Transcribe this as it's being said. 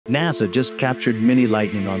NASA just captured mini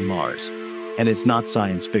lightning on Mars. And it's not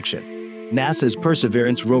science fiction. NASA's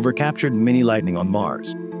Perseverance rover captured mini lightning on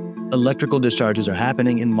Mars. Electrical discharges are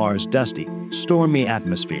happening in Mars' dusty, stormy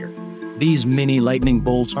atmosphere. These mini lightning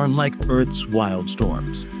bolts aren't like Earth's wild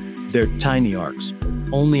storms. They're tiny arcs,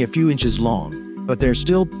 only a few inches long, but they're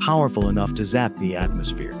still powerful enough to zap the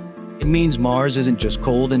atmosphere. It means Mars isn't just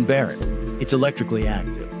cold and barren, it's electrically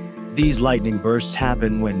active. These lightning bursts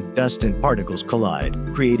happen when dust and particles collide,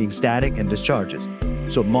 creating static and discharges.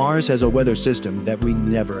 So Mars has a weather system that we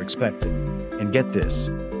never expected. And get this,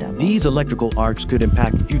 these electrical arcs could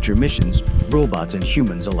impact future missions, robots and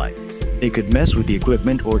humans alike. They could mess with the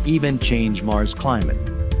equipment or even change Mars' climate.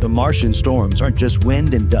 The Martian storms aren't just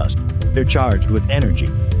wind and dust, they're charged with energy,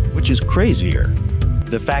 which is crazier.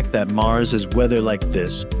 The fact that Mars has weather like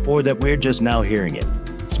this, or that we're just now hearing it.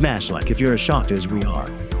 Smash like if you're as shocked as we are.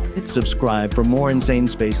 Hit subscribe for more insane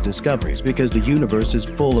space discoveries because the universe is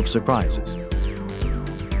full of surprises.